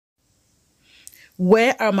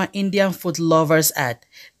Where are my Indian food lovers at?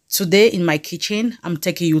 Today in my kitchen, I'm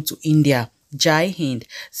taking you to India, Jai Hind.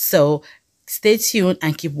 So stay tuned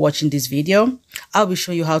and keep watching this video. I'll be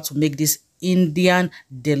showing you how to make this Indian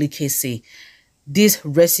delicacy. This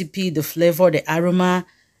recipe, the flavor, the aroma,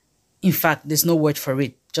 in fact, there's no word for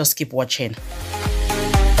it. Just keep watching.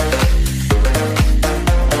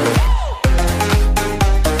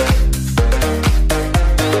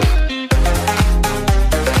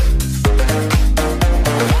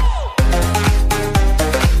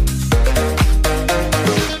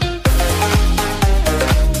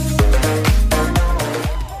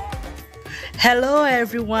 Hello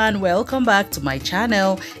everyone, welcome back to my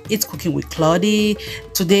channel. It's Cooking with Claudie.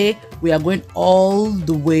 Today we are going all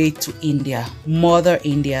the way to India, Mother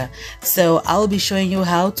India. So I'll be showing you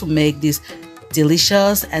how to make this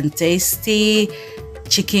delicious and tasty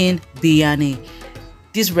chicken biryani.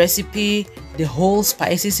 This recipe, the whole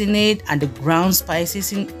spices in it and the ground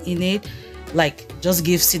spices in it, like, just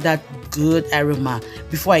gives it that good aroma.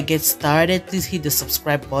 Before I get started, please hit the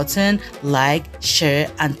subscribe button, like,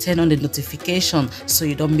 share, and turn on the notification so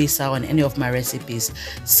you don't miss out on any of my recipes.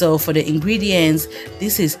 So for the ingredients,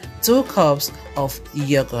 this is 2 cups of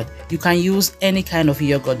yogurt. You can use any kind of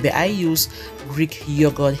yogurt, but I use Greek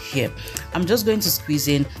yogurt here. I'm just going to squeeze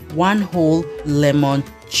in 1 whole lemon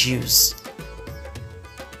juice.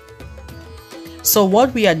 So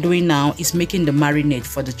what we are doing now is making the marinade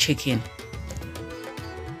for the chicken.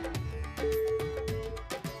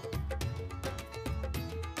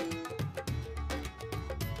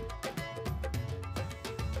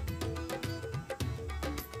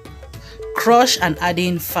 Crush and add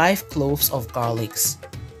in 5 cloves of garlic.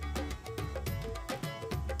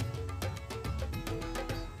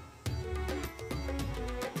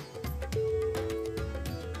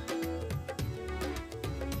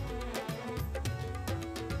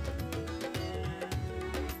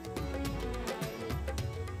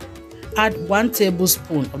 Add 1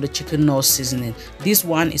 tablespoon of the Chicken Knorr Seasoning. This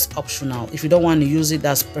one is optional. If you don't want to use it,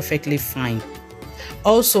 that's perfectly fine.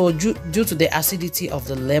 Also, due to the acidity of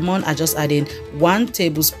the lemon, I just add in 1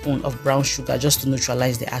 tablespoon of brown sugar just to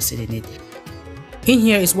neutralize the acid in it. In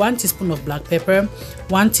here is 1 teaspoon of black pepper,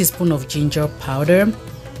 1 teaspoon of ginger powder,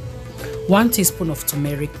 1 teaspoon of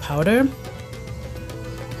turmeric powder,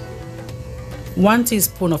 1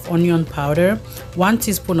 teaspoon of onion powder, 1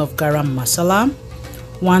 teaspoon of Garam Masala,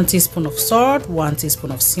 1 teaspoon of salt, 1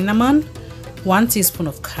 teaspoon of cinnamon, 1 teaspoon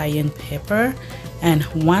of Cayenne Pepper, and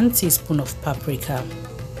 1 teaspoon of paprika.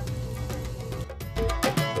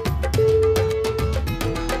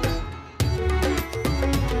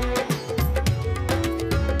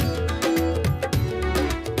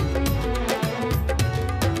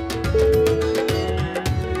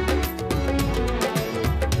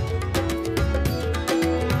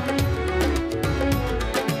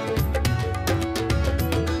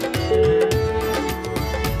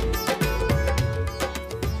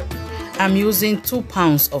 I'm using 2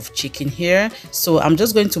 pounds of chicken here, so I'm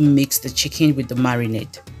just going to mix the chicken with the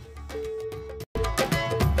marinade.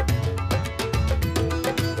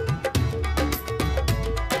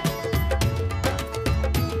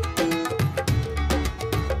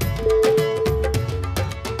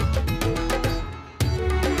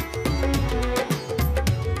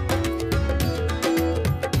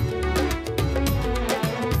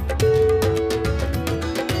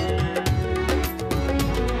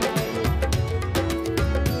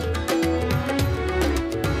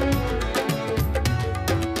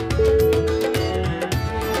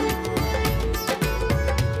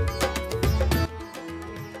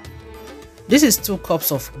 This is 2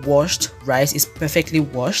 cups of washed rice. It's perfectly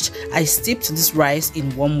washed. I steeped this rice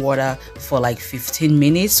in warm water for like 15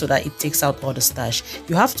 minutes so that it takes out all the starch.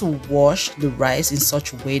 You have to wash the rice in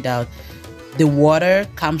such a way that the water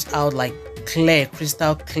comes out like clear,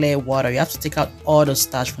 crystal clear water. You have to take out all the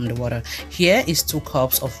starch from the water. Here is 2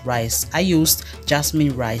 cups of rice. I used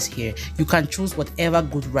jasmine rice here. You can choose whatever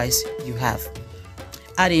good rice you have.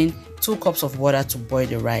 Add in 2 cups of water to boil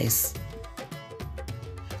the rice.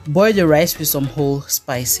 Boil the rice with some whole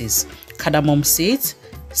spices, cardamom seeds,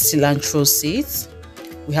 cilantro seeds.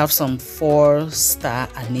 We have some 4 Star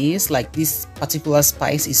Anise. Like, this particular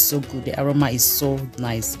spice is so good, the aroma is so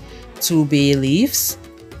nice. 2 bay leaves,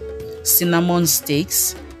 cinnamon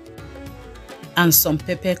sticks, and some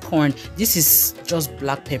peppercorn. This is just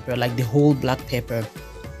black pepper, like the whole black pepper.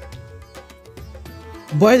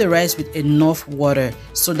 Boil the rice with enough water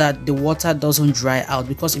so that the water doesn't dry out,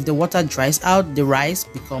 because if the water dries out, the rice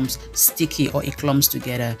becomes sticky or it clumps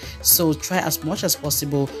together. So try as much as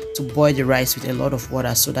possible to boil the rice with a lot of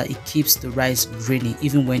water so that it keeps the rice grainy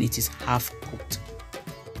even when it is half cooked.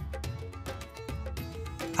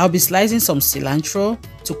 I'll be slicing some cilantro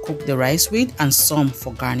to cook the rice with and some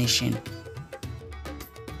for garnishing.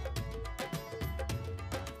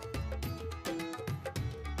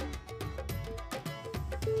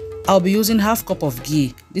 I'll be using half cup of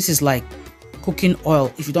ghee. This is like cooking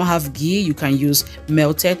oil. If you don't have ghee, you can use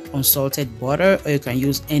melted unsalted butter, or you can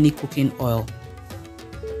use any cooking oil.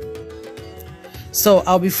 So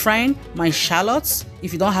I'll be frying my shallots.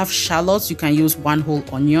 If you don't have shallots, you can use 1 whole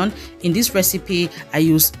onion. In this recipe, I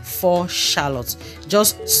use 4 shallots.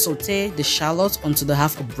 Just saute the shallots until they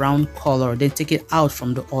have a brown color, then take it out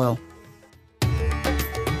from the oil.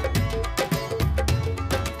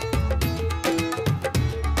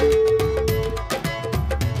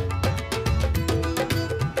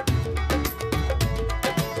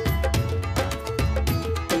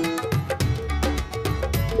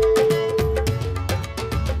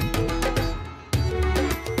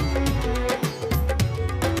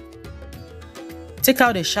 Take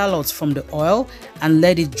out the shallots from the oil and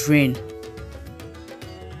let it drain.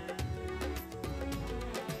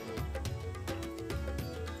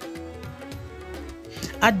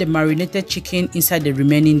 Add the marinated chicken inside the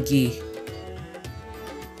remaining ghee.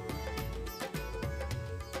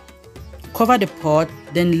 Cover the pot,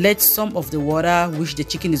 then let some of the water which the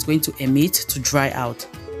chicken is going to emit to dry out.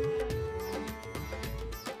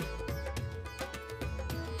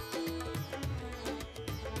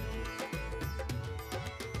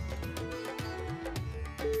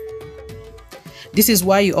 This is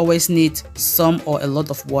why you always need some or a lot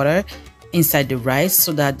of water inside the rice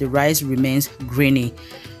so that the rice remains grainy.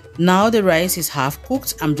 Now the rice is half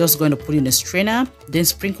cooked. I'm just going to put in a strainer, then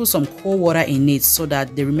sprinkle some cold water in it so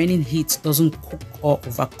that the remaining heat doesn't cook or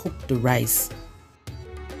overcook the rice.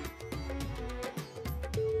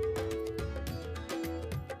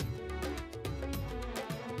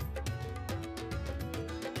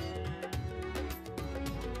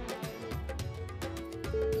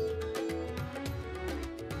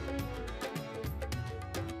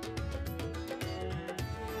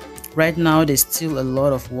 Right now there's still a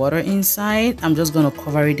lot of water inside. I'm just going to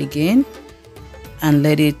cover it again and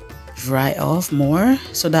let it dry off more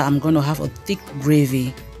so that I'm going to have a thick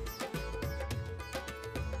gravy.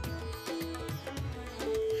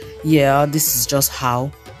 Yeah, this is just how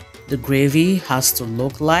the gravy has to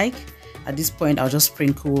look like. At this point, I'll just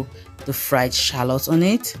sprinkle the fried shallots on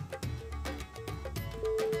it.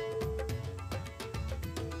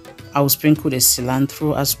 I will sprinkle the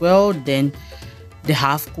cilantro as well. Then the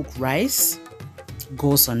half-cooked rice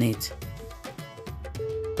goes on it.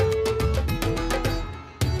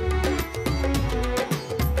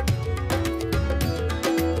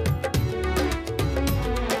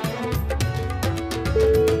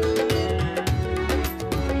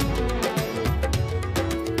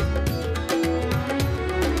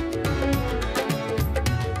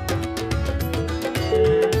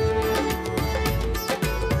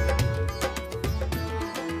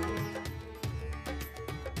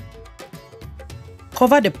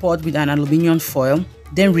 Cover the pot with an aluminium foil,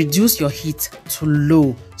 then reduce your heat to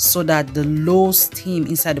low so that the low steam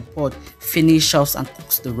inside the pot finishes off and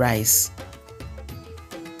cooks the rice.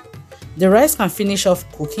 The rice can finish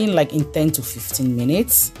off cooking like in 10 to 15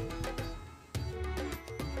 minutes.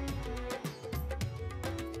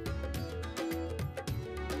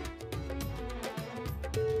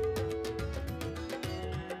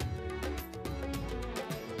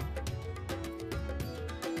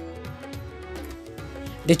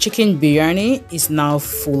 The chicken biryani is now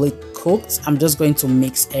fully cooked. I'm just going to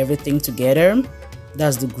mix everything together.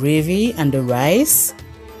 That's the gravy and the rice,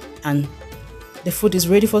 and the food is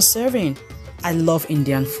ready for serving. I love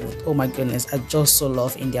Indian food. Oh my goodness, I just so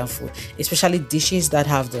love Indian food, especially dishes that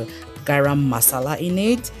have the garam masala in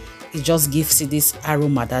it. It just gives it this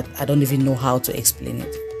aroma that I don't even know how to explain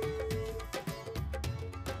it.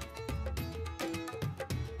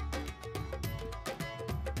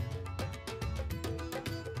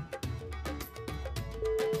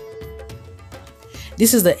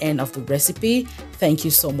 This is the end of the recipe. Thank you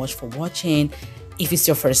so much for watching. If it's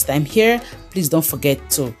your first time here, please don't forget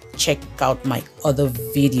to check out my other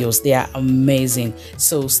videos. They are amazing.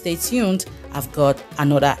 So stay tuned. I've got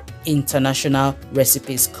another international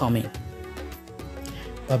recipes coming.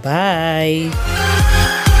 Bye-bye.